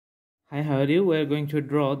Hi, how are you? We are going to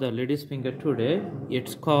draw the lady's finger today.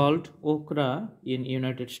 It's called okra in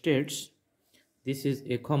United States. This is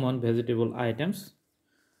a common vegetable items.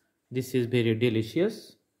 This is very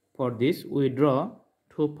delicious. For this, we draw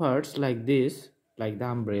two parts like this, like the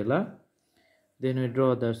umbrella. Then we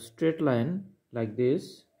draw the straight line like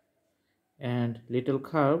this and little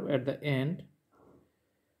curve at the end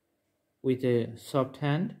with a soft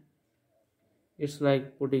hand. It's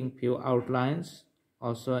like putting few outlines.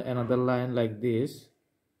 Also another line like this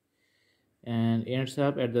and ends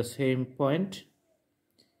up at the same point.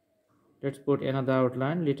 Let's put another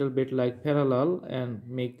outline little bit like parallel and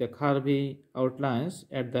make the curvy outlines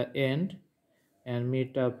at the end and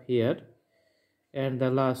meet up here, and the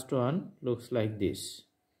last one looks like this.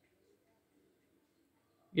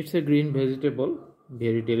 It's a green vegetable,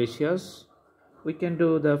 very delicious. We can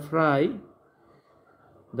do the fry,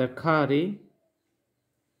 the curry,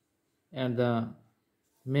 and the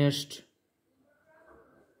mashed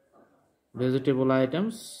vegetable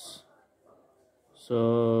items.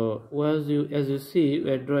 So as you see,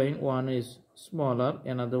 we're drawing one is smaller,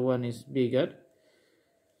 another one is bigger.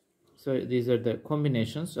 So these are the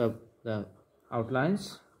combinations of the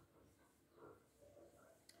outlines.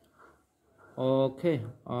 Okay,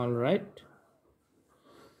 all right.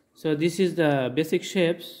 So this is the basic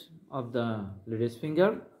shapes of the lady's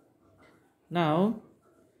finger. Now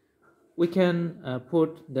we can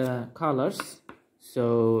put the colors.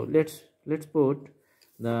 So let's put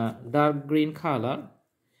the dark green color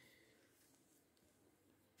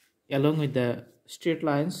along with the straight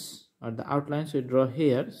lines or the outlines we draw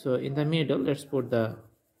here. So in the middle, let's put the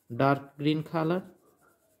dark green color.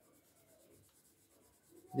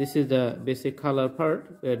 This is the basic color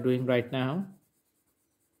part we are doing right now.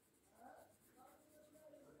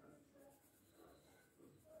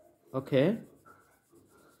 Okay.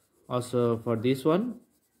 Also for this one,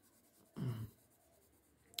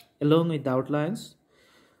 along with the outlines,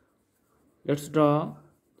 let's draw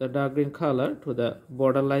the dark green color to the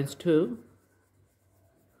border lines too.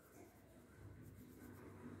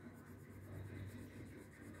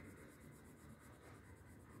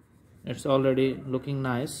 It's already looking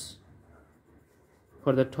nice.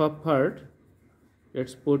 For the top part,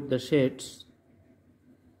 let's put the shades.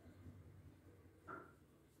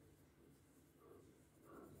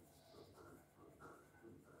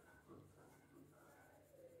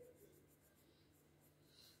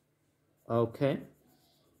 Okay.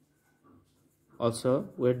 Also,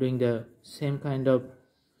 we're doing the same kind of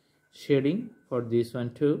shading for this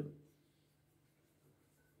one too.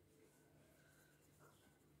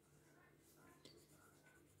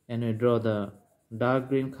 And we draw the dark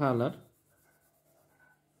green color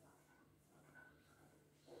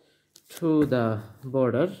to the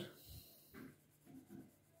border.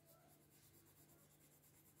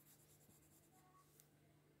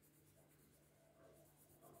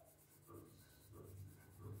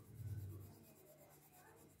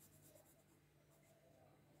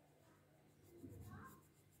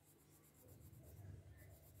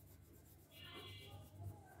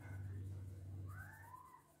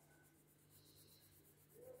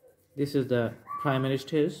 This is the primary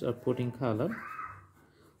stage of putting color.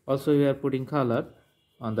 Also, we are putting color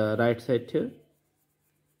on the right side too.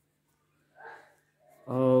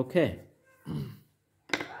 Okay.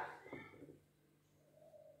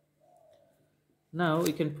 Now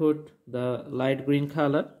we can put the light green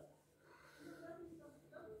color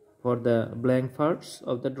for the blank parts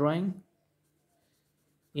of the drawing.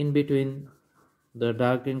 In between the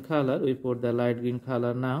dark green color, we put the light green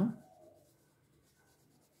color now.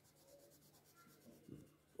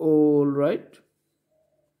 All right.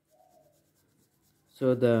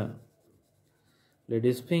 So the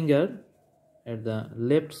lady's finger at the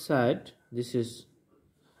left side, this is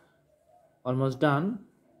almost done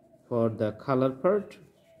for the color part.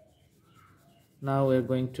 Now we're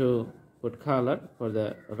going to put color for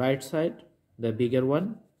the right side, the bigger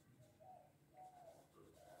one.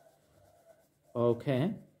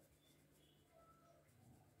 Okay.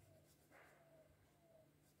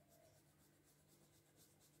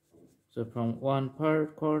 So from one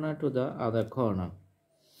part corner to the other corner.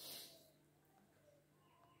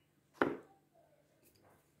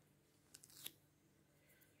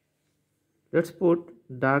 Let's put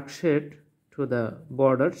dark shade to the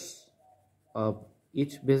borders of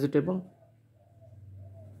each vegetable.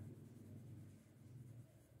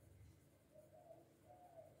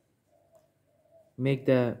 We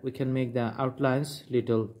can make the outlines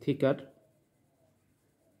little thicker,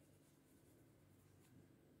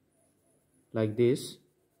 like this.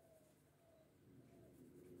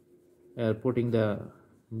 We are putting the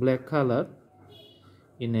black color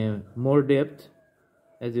in a more depth,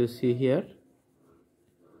 as you see here.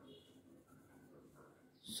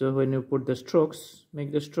 So when you put the strokes,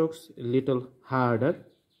 make the strokes a little harder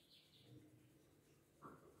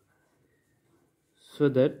so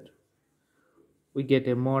that we get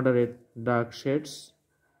a moderate dark shades.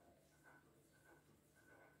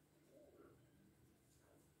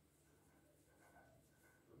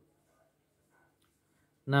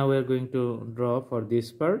 Now we are going to draw for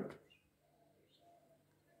this part,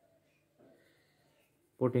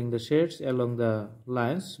 putting the shades along the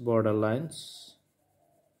lines, border lines.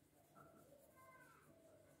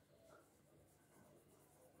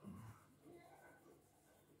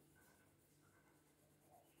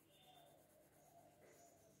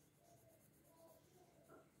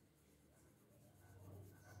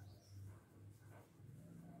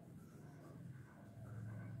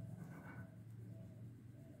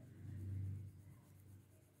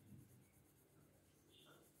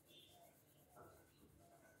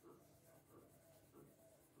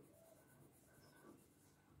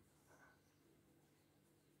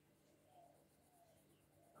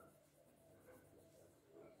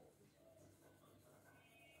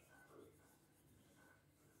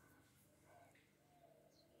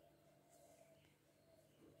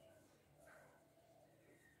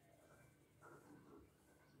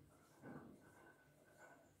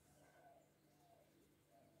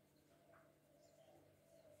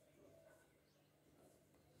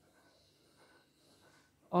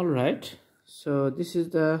 All right, so this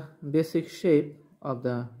is the basic shape of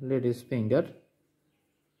the lady's finger,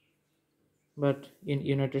 but in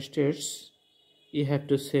United States you have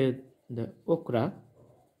to say the okra.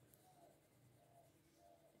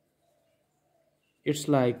 It's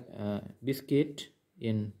like biscuit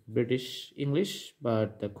in British English,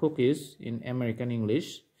 but the cookies in American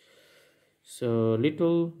English. So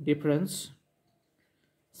little difference.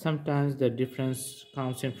 Sometimes the difference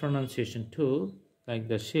comes in pronunciation too, like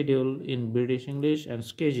the schedule in British English and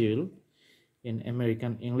schedule in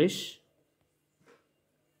American English.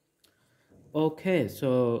 Okay,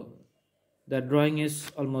 so the drawing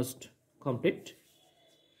is almost complete.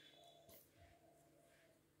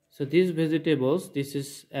 So these vegetables, this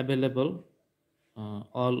is available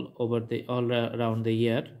all around the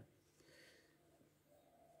year.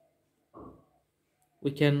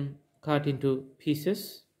 We can cut into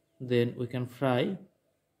pieces, then we can fry.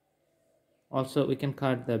 Also we can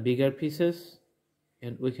cut the bigger pieces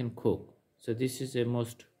and we can cook. So this is the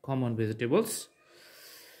most common vegetables,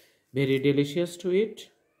 very delicious to eat.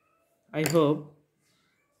 I hope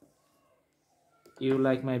you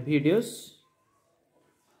like my videos.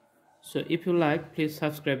 So if you like, please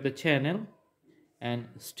subscribe the channel and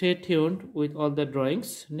stay tuned with all the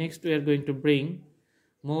drawings. Next we are going to bring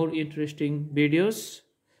more interesting videos.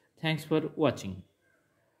 Thanks for watching.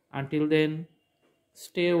 Until then,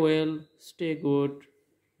 stay well, stay good,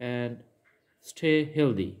 and stay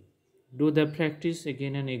healthy. Do the practice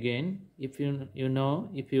again and again. If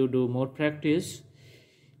if you do more practice,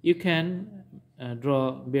 you can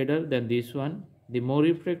draw better than this one. The more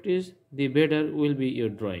you practice, the better will be your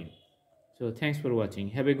drawing. So thanks for watching.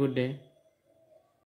 Have a good day.